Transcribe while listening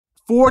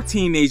4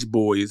 teenage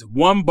boys,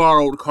 1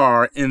 borrowed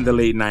car in the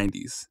late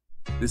 90s.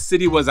 The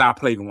city was our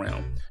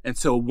playground.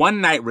 Until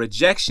one night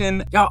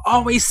rejection. Y'all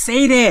always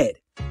say that.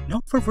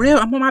 No, for real,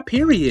 I'm on my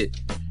period.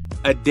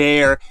 A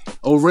dare.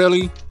 Oh,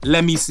 really?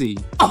 Let me see.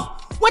 Oh,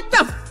 what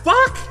the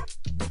fuck?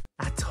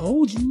 I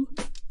told you.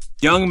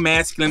 Young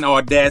masculine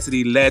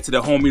audacity led to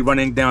the homie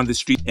running down the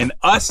street and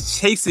us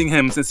chasing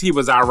him since he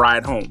was our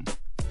ride home.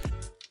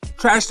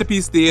 Trash to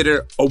Peace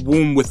Theater, a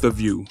womb with a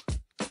view.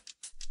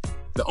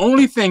 The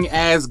only thing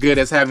as good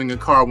as having a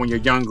car when you're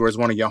younger is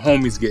one of your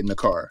homies getting a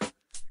car.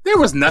 There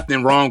was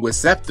nothing wrong with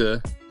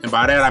SEPTA, and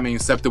by that I mean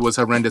SEPTA was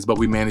horrendous, but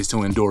we managed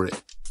to endure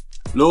it.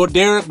 Lil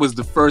Derek was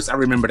the first I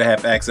remember to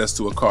have access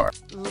to a car.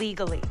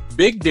 Legally.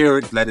 Big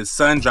Derek let his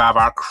son drive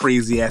our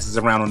crazy asses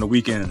around on the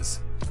weekends.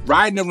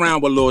 Riding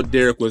around with Lil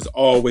Derek was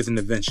always an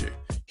adventure.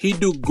 He'd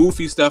do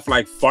goofy stuff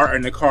like fart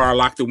in the car,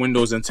 lock the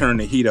windows, and turn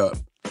the heat up.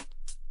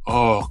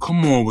 Oh,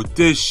 come on with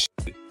this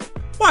shit.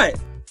 What?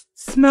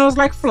 Smells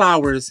like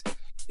flowers.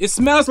 It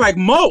smells like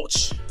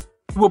mulch.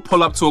 We'll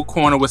pull up to a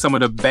corner with some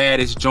of the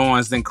baddest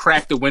joints, then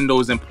crack the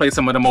windows and play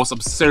some of the most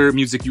absurd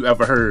music you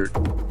ever heard.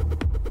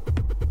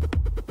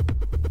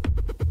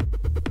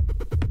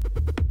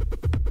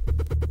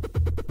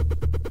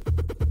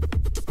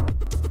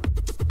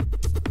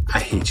 I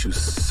hate you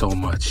so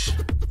much.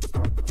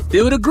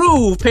 Feel the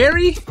groove,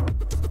 Perry.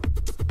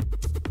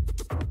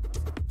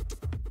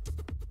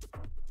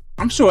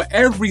 I'm sure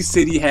every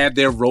city had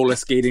their roller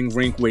skating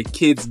rink where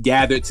kids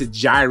gathered to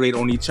gyrate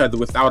on each other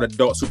without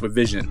adult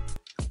supervision.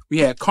 We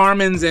had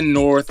Carmen's in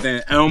North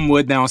and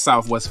Elmwood down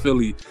Southwest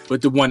Philly,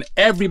 but the one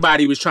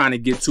everybody was trying to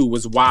get to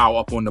was Wow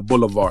up on the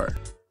boulevard.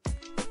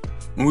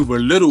 When we were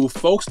little,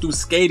 folks threw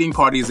skating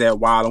parties at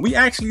Wow and we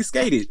actually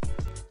skated.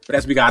 But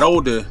as we got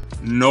older,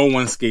 no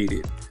one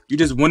skated. You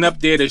just went up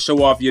there to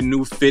show off your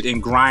new fit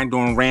and grind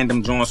on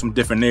random joints from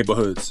different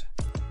neighborhoods.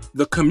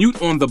 The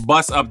commute on the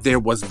bus up there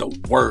was the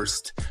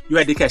worst. You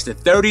had to catch the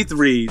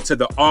 33 to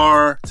the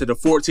R to the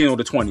 14 or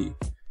the 20.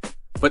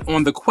 But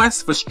on the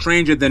quest for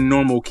stranger than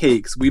normal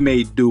cakes, we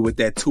made do with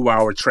that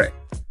 2-hour trek.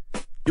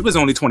 It was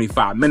only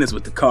 25 minutes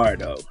with the car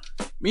though.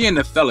 Me and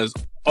the fellas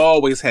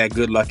always had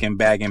good luck in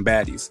bagging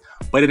baddies,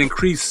 but it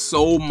increased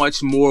so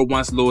much more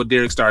once Lil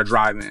Derek started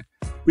driving.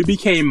 We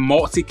became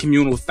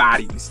multi-communal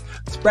thotties,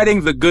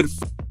 spreading the good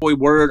fuckboy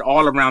word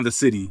all around the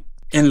city.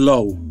 And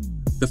lo,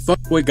 the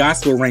fuckboy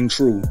gospel rang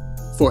true.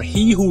 For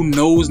he who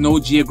knows no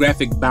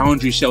geographic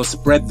boundary shall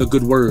spread the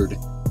good word.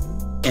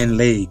 And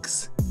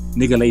legs.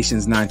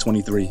 Nigalations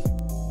 9:23.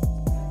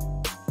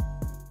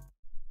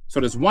 So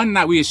this one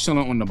night we was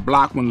chilling on the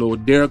block when Lil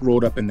Derek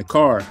rolled up in the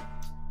car.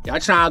 Y'all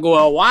trying to go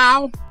a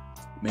while?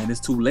 Man, it's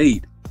too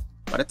late.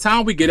 By the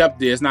time we get up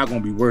there, it's not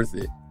gonna be worth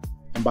it.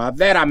 And by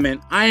that I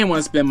meant I ain't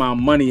wanna spend my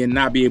money and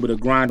not be able to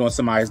grind on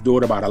somebody's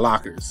door by the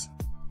lockers.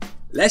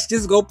 Let's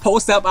just go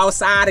post up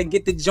outside and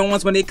get the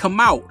joints when they come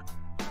out.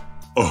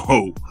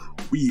 Oh,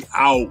 we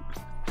out.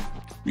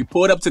 We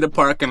pulled up to the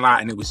parking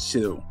lot and it was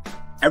chill.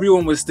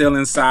 Everyone was still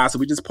inside, so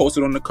we just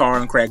posted on the car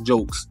and cracked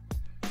jokes.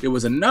 There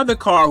was another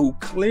car who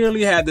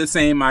clearly had the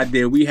same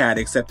idea we had,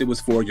 except it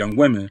was for young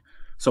women.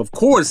 So of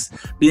course,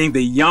 being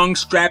the young,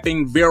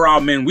 strapping,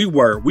 virile men we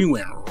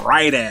went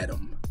right at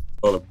them.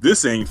 Well, if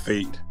this ain't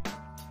fate.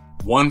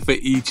 One for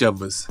each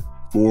of us.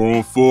 4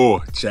 on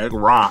 4, check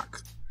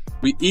rock.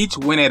 We each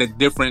went at a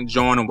different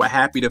joint and were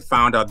happy to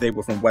find out they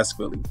were from West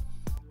Philly.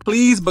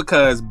 Please,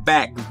 because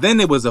back then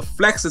it was a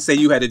flex to say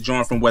you had a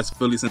joint from West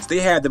Philly since they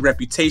had the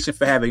reputation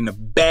for having the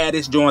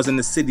baddest joints in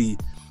the city,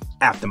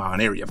 after my own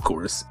area, of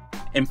course.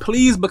 And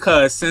please,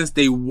 because since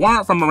they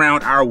weren't from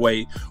around our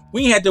way,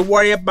 we ain't had to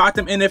worry about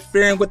them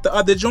interfering with the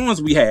other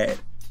joints we had.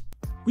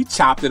 We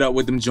chopped it up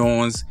with them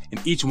joints, and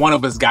each one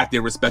of us got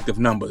their respective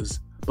numbers.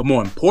 But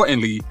more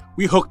importantly,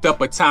 we hooked up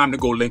a time to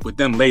go link with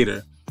them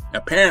later.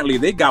 Apparently,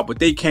 they got what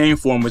they came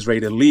for and was ready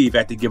to leave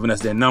after giving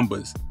us their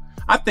numbers.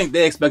 I think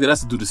they expected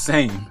us to do the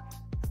same.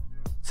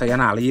 So y'all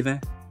not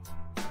leaving?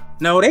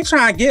 No, they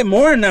trying to get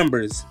more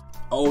numbers.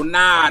 Oh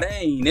nah, that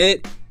ain't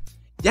it.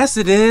 Yes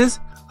it is.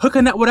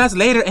 Hooking up with us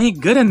later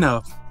ain't good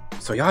enough.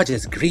 So y'all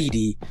just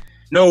greedy.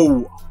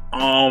 No,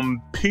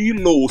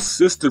 P-Lo's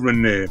sister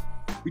in there.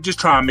 We just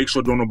trying to make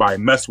sure don't nobody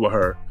mess with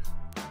her.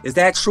 Is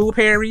that true,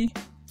 Perry?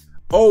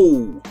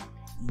 Oh,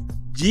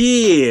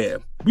 yeah.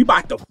 We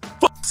about to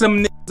fuck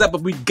some niggas up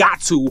if we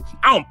got to.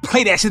 I don't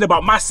play that shit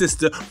about my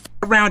sister. F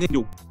around in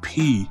your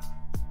P.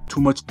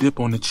 Too much dip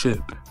on the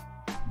chip.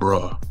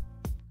 Bruh.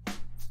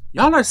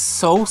 Y'all are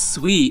so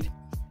sweet,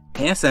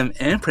 handsome,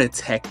 and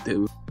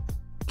protective.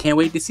 Can't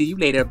wait to see you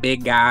later,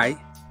 big guy.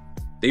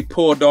 They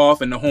pulled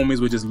off and the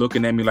homies were just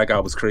looking at me like I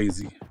was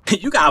crazy.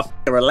 You gotta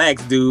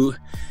relax, dude.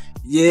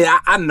 Yeah,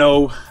 I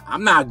know.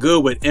 I'm not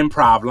good with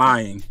improv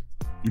lying.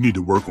 You need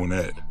to work on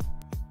that.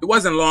 It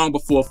wasn't long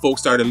before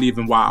folks started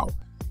leaving WOW.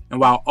 And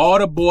while all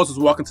the boys was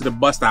walking to the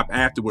bus stop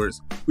afterwards,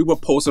 we were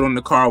posted on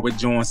the car with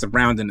John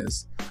surrounding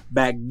us.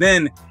 Back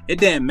then, it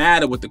didn't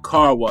matter what the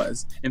car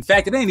was. In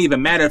fact, it didn't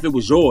even matter if it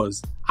was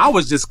yours. I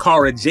was just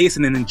car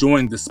adjacent and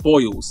enjoying the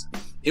spoils.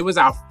 It was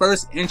our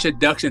first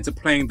introduction to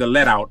playing the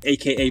let out,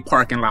 aka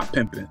parking lot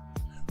pimping.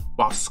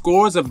 While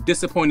scores of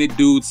disappointed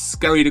dudes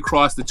scurried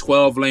across the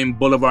 12-lane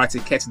boulevard to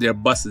catch their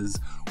buses,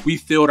 we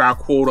filled our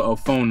quota of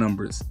phone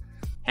numbers.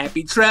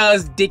 Happy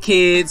trails,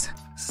 dickheads.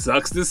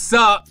 Sucks to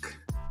suck.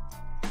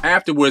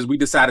 Afterwards, we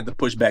decided to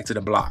push back to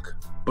the block.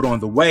 But on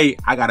the way,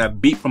 I got a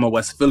beep from a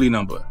West Philly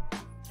number.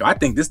 Yo, I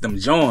think this them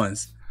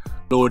Johns.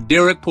 Lord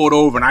Derek pulled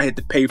over and I hit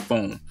the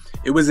payphone.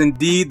 It was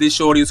indeed the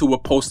shorties who were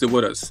posted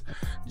with us.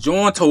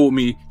 John told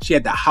me she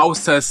had the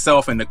house to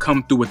herself and to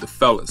come through with the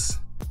fellas.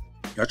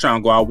 Y'all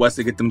trying to go out west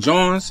to get them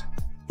Johns?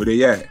 Where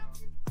they at?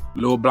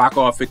 Little block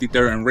off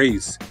 53rd and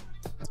Race.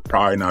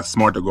 Probably not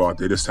smart to go out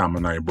there this time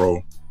of night,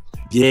 bro.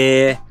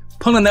 Yeah,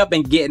 pulling up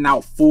and getting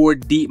out 4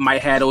 deep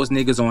might have those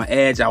niggas on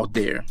edge out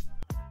there.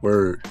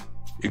 Word.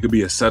 It could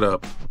be a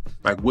setup.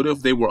 Like, what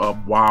if they were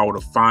up wild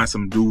to find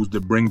some dudes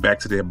to bring back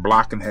to their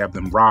block and have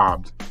them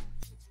robbed?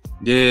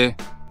 Yeah,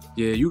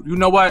 you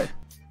know what?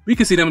 We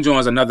can see them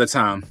Johns another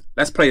time.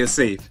 Let's play it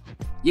safe.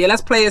 Yeah,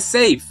 let's play it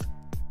safe.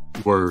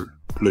 Word.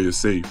 Play it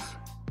safe.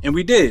 And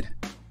we did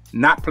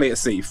not play it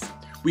safe.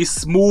 We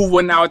smooth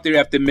went out there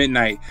after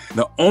midnight.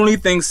 The only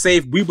thing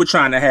safe we were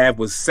trying to have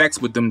was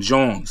sex with them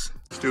Johns.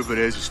 Stupid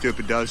is as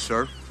stupid does,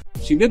 sir.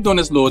 She lived on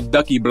this little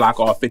ducky block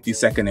off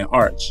 52nd and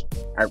Arch.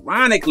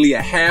 Ironically,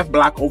 a half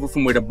block over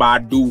from where the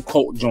Badu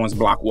Colt Jones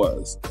block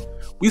was.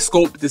 We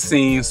scoped the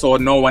scene, saw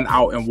no one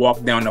out, and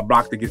walked down the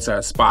block to get to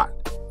her spot.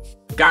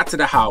 Got to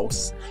the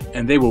house,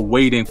 and they were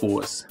waiting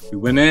for us. We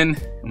went in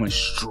and went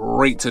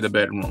straight to the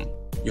bedroom.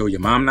 Yo, your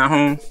mom not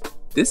home?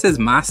 This is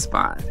my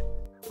spot.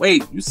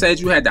 Wait, you said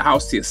you had the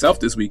house to yourself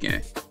this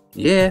weekend?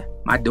 Yeah,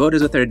 my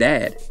daughter's with her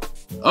dad.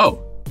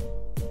 Oh.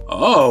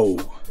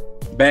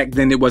 Back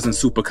then, it wasn't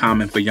super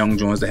common for young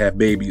Johns to have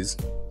babies.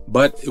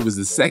 But it was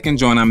the second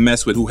John I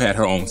messed with who had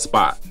her own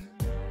spot.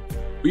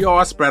 We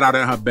all spread out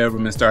in her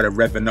bedroom and started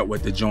revving up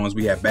with the Johns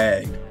we had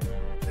bagged.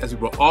 As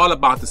we were all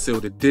about to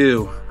seal the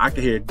deal, I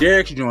could hear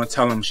Derek's John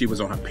tell him she was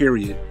on her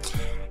period.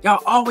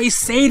 Y'all always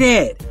say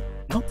that.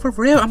 No, for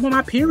real, I'm on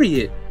my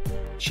period.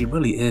 She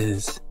really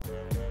is.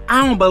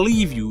 I don't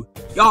believe you.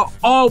 Y'all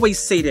always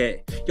say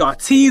that. Y'all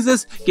tease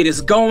us, get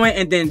us going,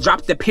 and then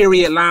drop the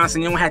period lines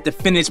and you don't have to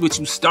finish what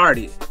you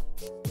started.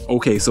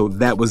 Okay, so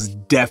that was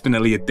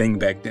definitely a thing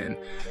back then.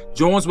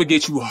 Jones would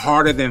get you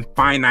harder than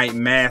finite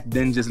math,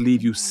 then just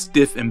leave you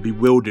stiff and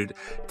bewildered,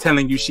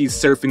 telling you she's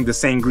surfing the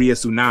sangria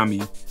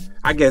tsunami.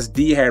 I guess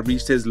D had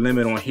reached his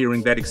limit on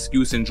hearing that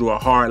excuse and drew a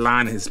hard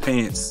line in his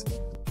pants.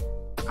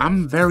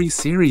 I'm very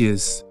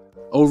serious.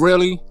 Oh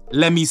really?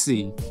 Let me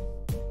see.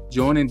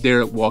 John and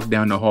Derek walked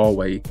down the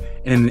hallway,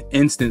 and in an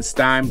instant,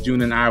 Stein,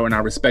 June, and I and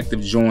our respective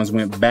Johns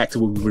went back to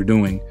what we were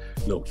doing. A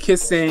little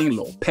kissing, a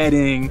little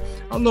petting,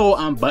 a little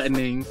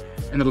unbuttoning,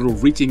 and a little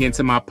reaching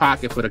into my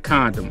pocket for the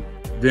condom.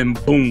 Then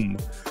boom.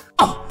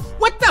 Oh,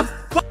 what the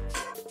fuck?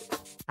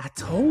 I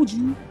told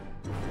you.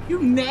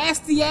 You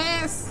nasty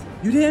ass.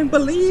 You didn't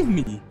believe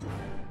me.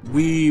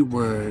 We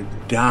were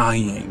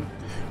dying.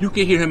 You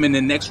could hear him in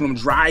the next room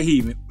dry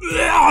heaving.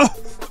 Oh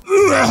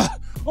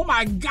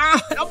my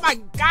God, oh my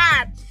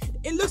God.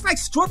 It looks like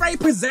strawberry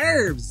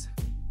preserves.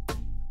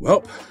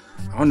 Well,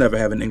 I'll never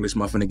have an English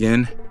muffin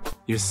again.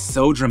 You're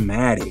so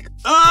dramatic.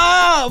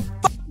 Oh,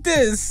 fuck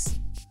this.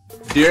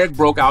 Derek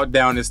broke out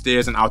down the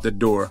stairs and out the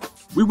door.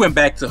 We went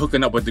back to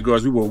hooking up with the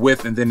girls we were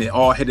with, and then they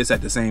all hit us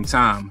at the same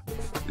time.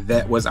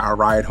 That was our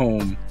ride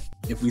home.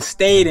 If we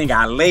stayed and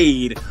got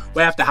laid,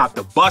 we'll have to hop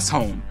the bus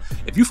home.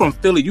 If you from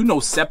Philly, you know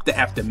SEPTA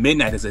after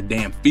midnight is a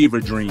damn fever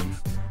dream.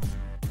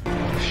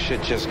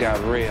 Shit just got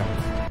real.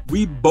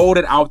 We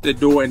bolted out the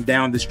door and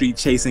down the street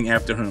chasing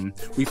after him.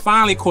 We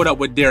finally caught up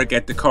with Derek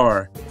at the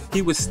car.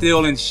 He was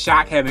still in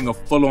shock, having a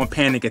full-on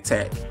panic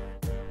attack.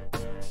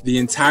 The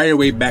entire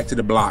way back to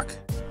the block,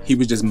 he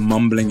was just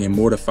mumbling and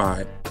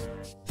mortified.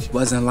 She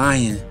wasn't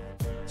lying.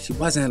 She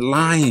wasn't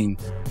lying.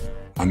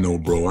 I know,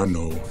 bro, I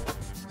know.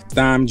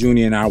 Stein Jr.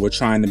 and I were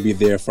trying to be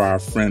there for our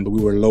friend, but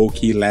we were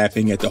low-key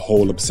laughing at the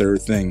whole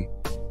absurd thing.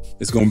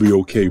 It's gonna be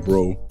okay,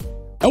 bro.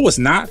 No, it's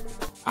not.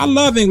 I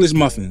love English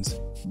muffins.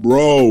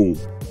 Bro.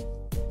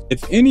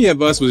 If any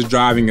of us was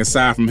driving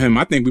aside from him,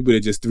 I think we would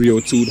have just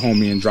 302'd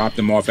homie and dropped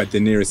him off at the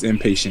nearest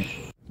inpatient.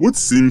 What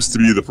seems to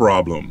be the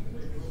problem?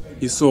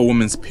 He saw a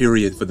woman's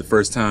period for the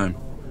first time.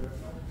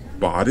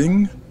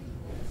 Botting?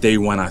 Day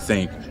one, I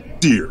think.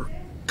 Dear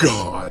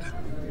God.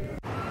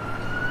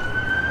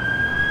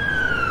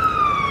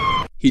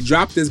 He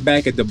dropped us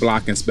back at the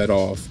block and sped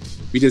off.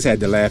 We just had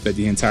to laugh at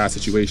the entire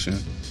situation.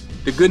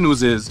 The good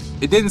news is,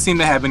 it didn't seem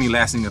to have any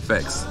lasting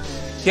effects.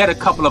 He had a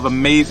couple of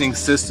amazing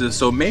sisters,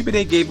 so maybe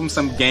they gave him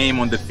some game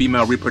on the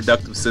female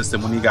reproductive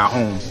system when he got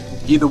home.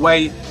 Either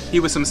way, he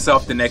was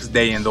himself the next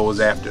day and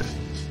those after.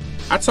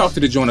 I talked to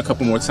the joint a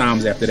couple more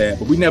times after that,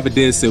 but we never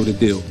did seal the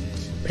deal.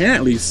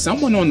 Apparently,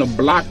 someone on the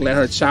block let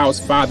her child's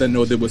father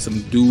know there was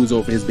some dudes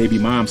over his baby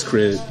mom's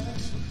crib.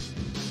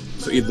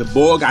 So either the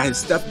boy got his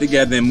stuff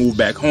together and moved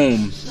back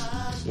home,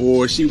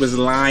 or she was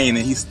lying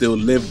and he still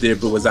lived there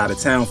but was out of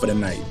town for the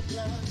night.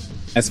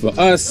 As for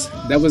us,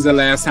 that was the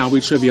last time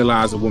we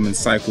trivialized a woman's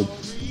cycle.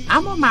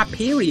 I'm on my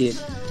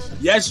period.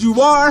 Yes,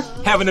 you are.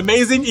 Have an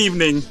amazing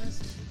evening.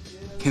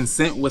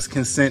 Consent was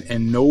consent,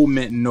 and no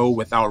meant no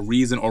without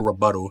reason or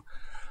rebuttal.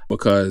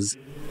 Because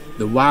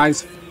the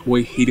wise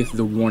boy heedeth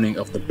the warning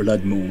of the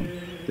blood moon,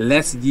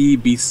 lest ye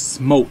be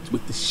smote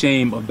with the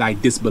shame of thy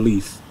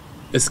disbelief.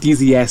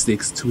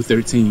 Ecclesiastes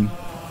 2:13.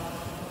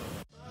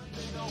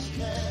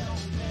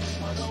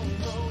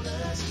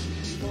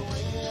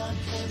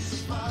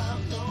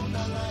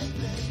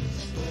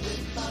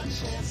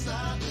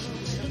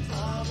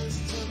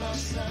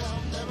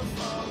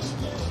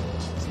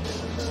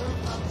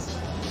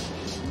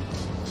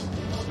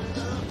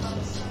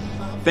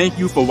 Thank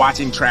you for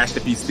watching Trash the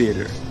Piece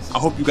Theater. I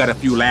hope you got a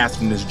few laughs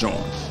from this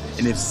joint.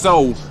 And if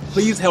so,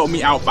 please help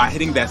me out by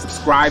hitting that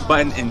subscribe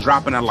button and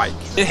dropping a like.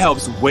 It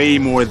helps way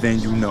more than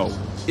you know.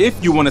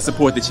 If you want to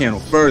support the channel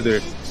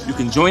further, you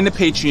can join the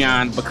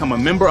Patreon, become a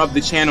member of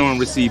the channel and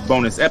receive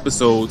bonus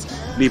episodes,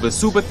 leave a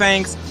super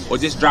thanks, or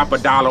just drop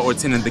 $1 or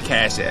 $10 in the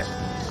Cash App.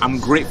 I'm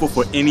grateful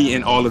for any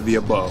and all of the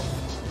above.